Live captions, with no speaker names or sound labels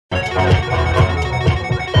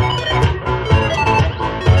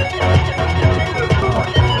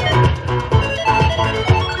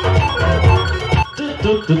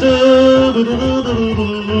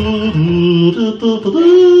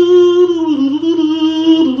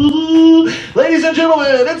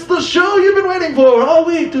gentlemen, it's the show you've been waiting for all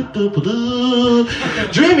week.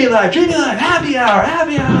 Dreamy Life, happy hour,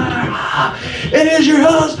 happy hour. It is your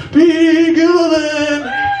host, P. Gilliland.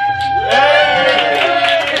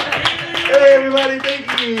 Hey everybody,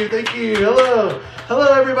 thank you.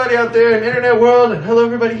 Hello everybody out there in the internet world, and hello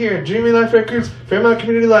everybody here at Dreamy Life Records, Fairmount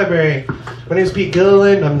Community Library. My name is Pete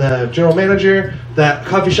Gilliland. I'm the general manager of that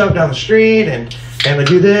coffee shop down the street, and I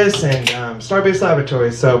do this and Starbase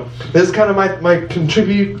Laboratories. So this is kind of my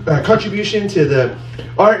contribution to the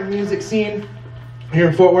art and music scene here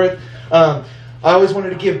in Fort Worth. I always wanted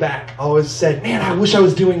to give back. I always said, man, I wish I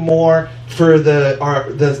was doing more for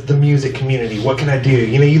the music community. What can I do?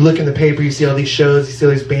 You know, you look in the paper, you see all these shows, you see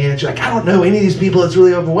all these bands, you're like, I don't know any of these people, it's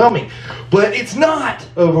really overwhelming. But it's not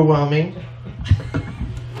overwhelming.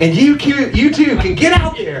 And you too can get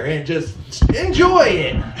out there and just enjoy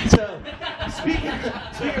it. So, speaking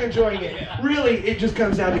of enjoying it, really it just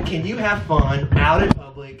comes down to, can you have fun out in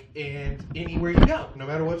public and anywhere you go, no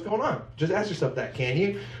matter what's going on? Just ask yourself that, can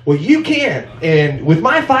you? Well, you can. And with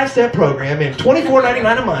my 5-step program and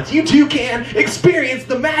 $24.99 a month, you too can experience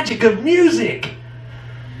the magic of music.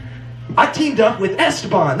 I teamed up with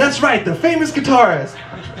Esteban. That's right, the famous guitarist.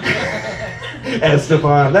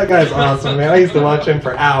 Esteban, that guy's awesome, man. I used to watch him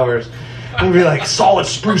for hours. He'd be like, solid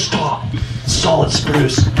spruce top, solid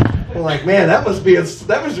spruce. I'm like, man, that must be a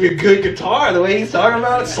good guitar, the way he's talking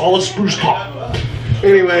about it. Solid spruce top.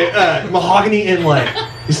 Anyway, mahogany inlay.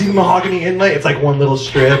 You see the mahogany inlay? It's like one little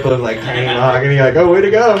strip of like tiny mahogany. Like, oh, way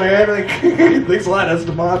to go, man. Like, thanks a lot,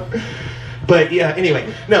 Esteban. But yeah,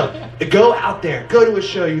 anyway, no, go out there, go to a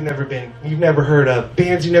show you've never heard of,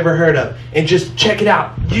 bands you've never heard of, and just check it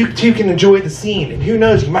out. You too can enjoy the scene, and who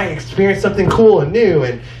knows, you might experience something cool and new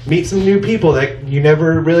and meet some new people that you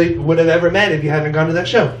never really would have ever met if you hadn't gone to that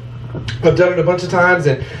show. I've done it a bunch of times,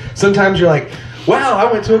 and sometimes you're like, wow,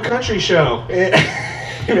 I went to a country show. And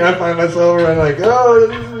I find myself around like, oh,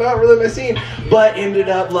 this is not really my scene, but ended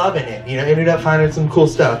up loving it. You know, ended up finding some cool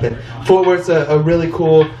stuff. And Fort Worth's a really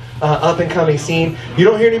cool up-and-coming scene. You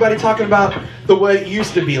don't hear anybody talking about the way it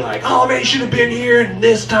used to be like, oh man, you should have been here and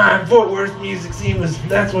this time. Fort Worth music scene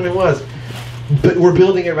that's when it was. But we're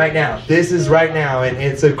building it right now. This is right now, and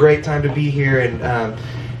it's a great time to be here, and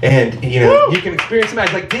you know, you can experience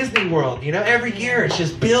magic like Disney World. You know, every year it's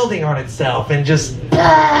just building on itself and just.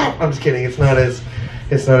 I'm just kidding. It's not as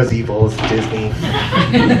evil as Disney.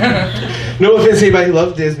 No offense to anybody who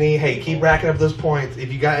loves Disney. Hey, keep racking up those points.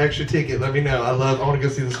 If you got an extra ticket, let me know. I want to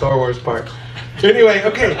go see the Star Wars part. Anyway,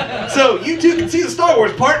 okay. So you too can see the Star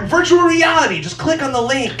Wars part in virtual reality. Just click on the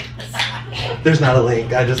link. There's not a link.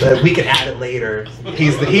 We can add it later.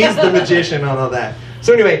 He's the magician on all that.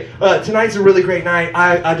 So anyway, tonight's a really great night.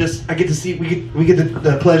 I get to see, we get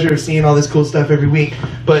the pleasure of seeing all this cool stuff every week.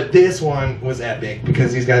 But this one was epic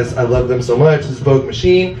because these guys, I love them so much. This is Vogue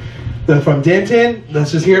Machine. They're from Denton. Let's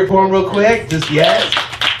just hear it for them real quick. Just yes.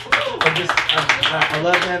 I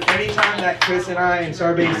love them. Anytime that Chris and I and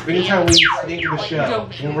Starbase, anytime we think of a show,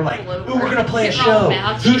 and we're like, ooh, we're gonna play a show.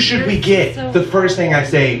 Who should we get? The first thing I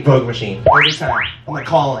say, Vogue Machine. Every time. I'm like,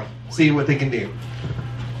 call them. See what they can do.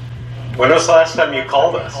 When was the last time you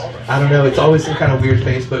called us? I don't know. It's always some kind of weird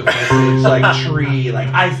Facebook message, like tree. Like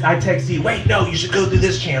I text you. Wait, no, you should go through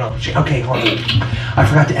this channel. Okay, hold on. I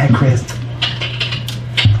forgot to add Chris.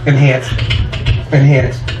 Enhance.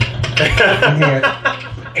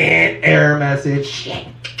 And error message.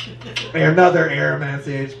 Another error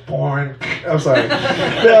message. Porn. I'm sorry.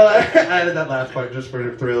 No, I added that last part just for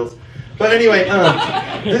the thrills. But anyway,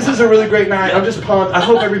 this is a really great night. I'm just pumped. I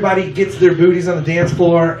hope everybody gets their booties on the dance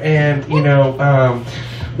floor. And, you know,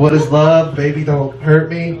 what is love? Baby, don't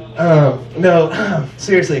hurt me. No,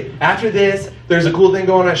 seriously. After this, there's a cool thing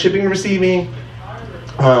going on at Shipping and Receiving.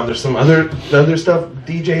 There's some other stuff,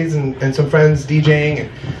 DJs and some friends DJing.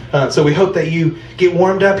 And so we hope that you get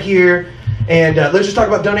warmed up here. And let's just talk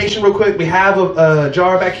about donation real quick. We have a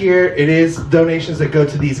jar back here. It is donations that go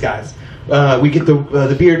to these guys. We get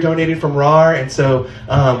the beer donated from RAR, and so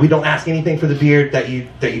we don't ask anything for the beer. That you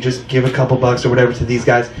just give a couple bucks or whatever to these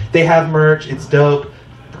guys. They have merch. It's dope.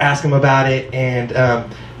 Ask them about it, and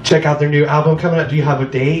check out their new album coming up. Do you have a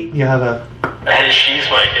date? You have a? And she's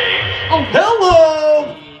my date. Oh,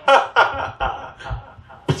 hello!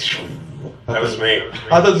 That was me. I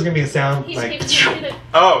thought there was gonna be a sound like.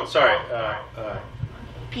 Oh, sorry.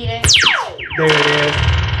 Peter. There it is.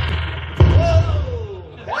 Whoa!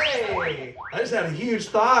 Hey! I just had a huge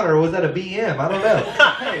thought, or was that a BM? I don't know.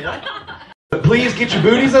 Hey, what? But please get your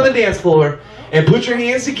booties on the dance floor and put your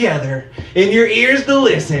hands together and your ears to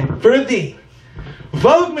listen for the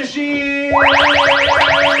Vogue Machine!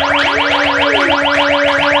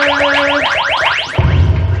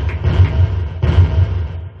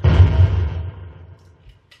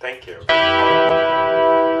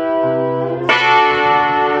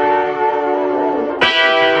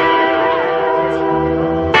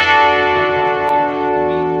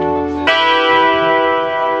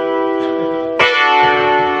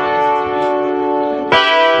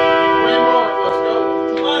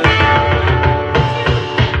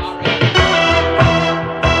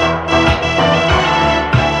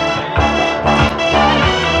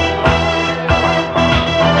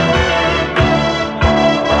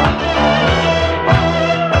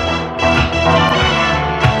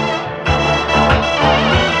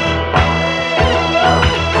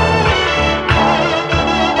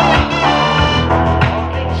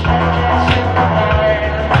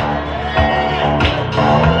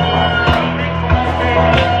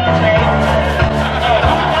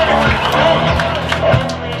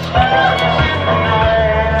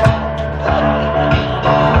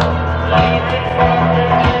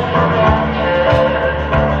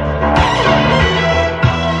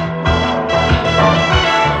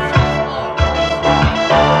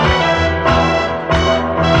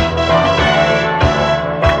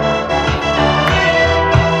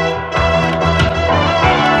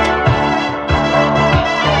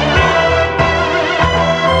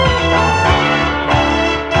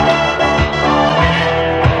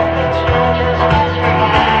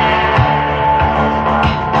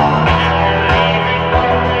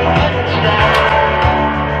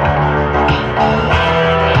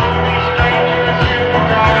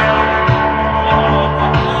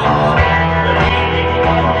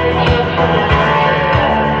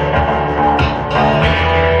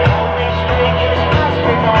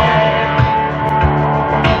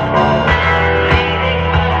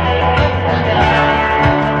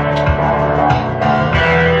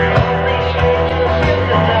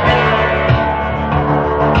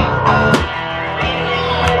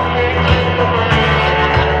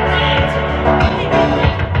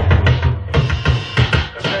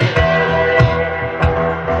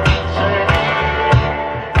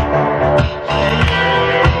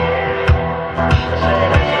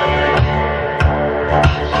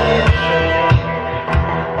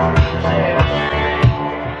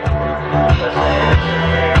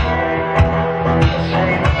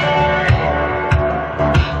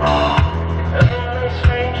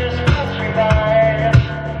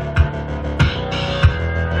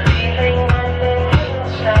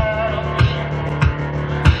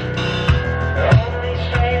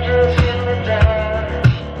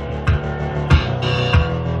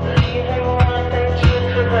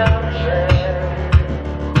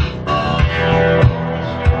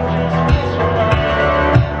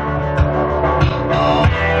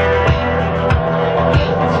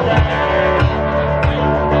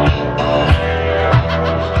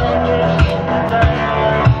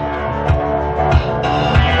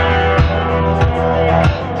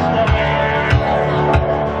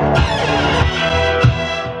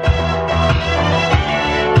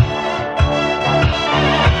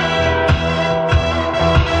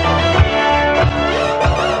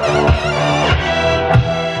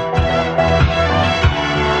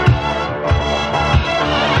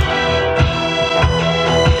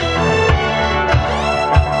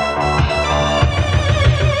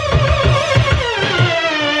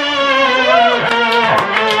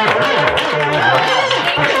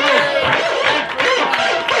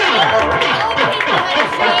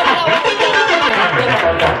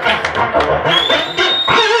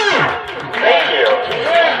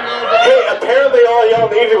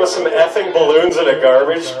 made with some effing balloons in a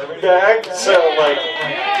garbage bag. So like,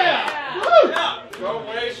 Go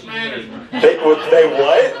waste management. they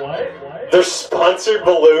what? They're sponsored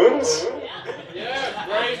balloons. Yeah,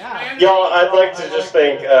 waste management. Y'all, I'd like to just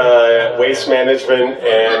thank Waste Management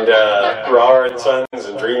and Rawer and Sons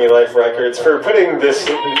and Dreamy Life Records for putting this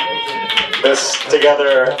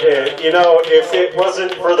together. You know, if it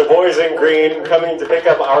wasn't for the boys in green coming to pick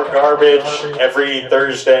up our garbage every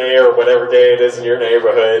Thursday or whatever day it is in your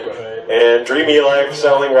neighborhood, and Dreamy Life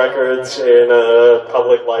selling records in a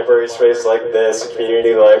public library space like this, a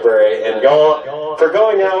community library, and y'all for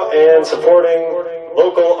going out and supporting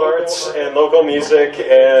local arts and local music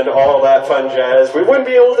and all that fun jazz, we wouldn't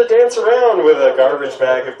be able to dance around with a garbage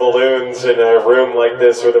bag of balloons in a room like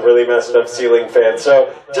this with a really messed up ceiling fan.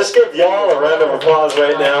 So just give y'all a round of applause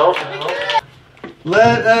right now.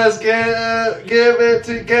 Let us give it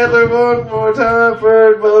together one more time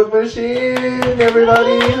for Vogue Machine,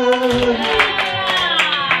 everybody.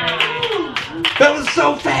 That was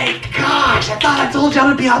so fake. Gosh, I thought I told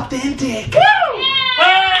y'all to be authentic.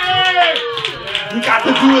 You got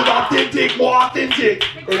to do it authentic, more authentic.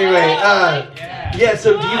 Anyway, yeah,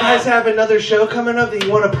 so do you guys have another show coming up that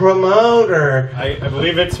you want to promote, or? I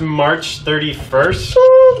believe it's March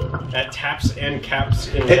 31st at Taps and Caps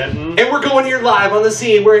in Denton. And we're going here live on the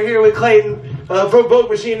scene. We're here with Clayton from Vogue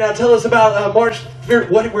Machine. Now tell us about March. Where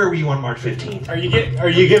were you on March 15th? Are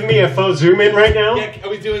you giving me a faux zoom in right now? Yeah, are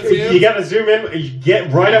we doing Zoom? You got to zoom in. You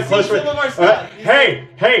get right up close. Some of our stuff.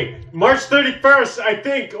 Hey, March 31st, I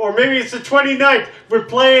think, or maybe it's the 29th. We're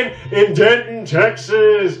playing in Denton,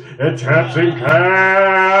 Texas, at Taps and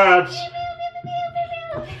Caps.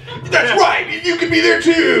 That's right, you can be there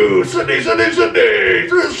too. Sunday.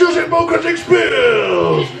 Thrill shows and mocha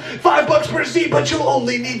expels. $5 per seat, but you'll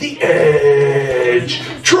only need the edge.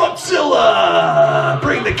 Trumpzilla.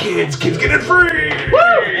 Bring the kids. Kids get it free.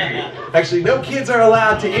 Woo! Actually, no kids are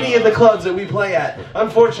allowed to any of the clubs that we play at.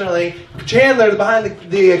 Unfortunately, Chandler behind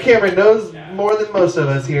the camera knows more than most of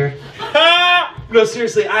us here. No,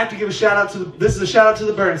 seriously, I have to give a shout out to this is a shout out to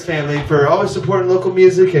the Burns family for always supporting local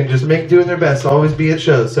music and just doing their best to always be at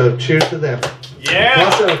shows. So cheers to them. Yeah.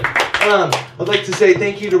 Also, I'd like to say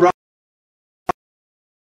thank you to Rob.